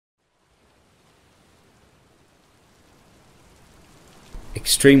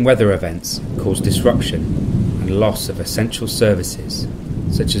Extreme weather events cause disruption and loss of essential services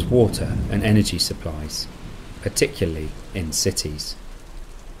such as water and energy supplies, particularly in cities.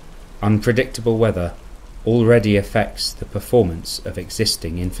 Unpredictable weather already affects the performance of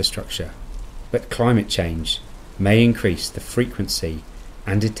existing infrastructure, but climate change may increase the frequency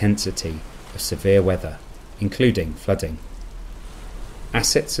and intensity of severe weather, including flooding.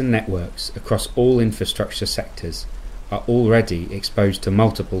 Assets and networks across all infrastructure sectors are already exposed to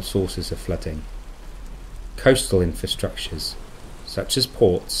multiple sources of flooding. Coastal infrastructures, such as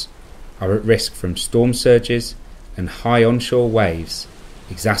ports, are at risk from storm surges and high onshore waves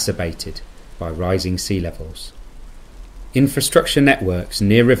exacerbated by rising sea levels. Infrastructure networks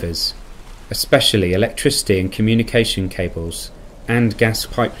near rivers, especially electricity and communication cables and gas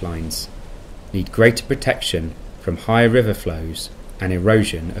pipelines, need greater protection from higher river flows and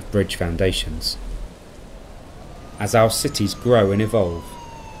erosion of bridge foundations. As our cities grow and evolve,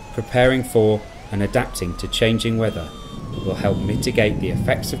 preparing for and adapting to changing weather will help mitigate the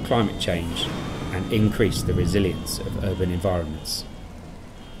effects of climate change and increase the resilience of urban environments.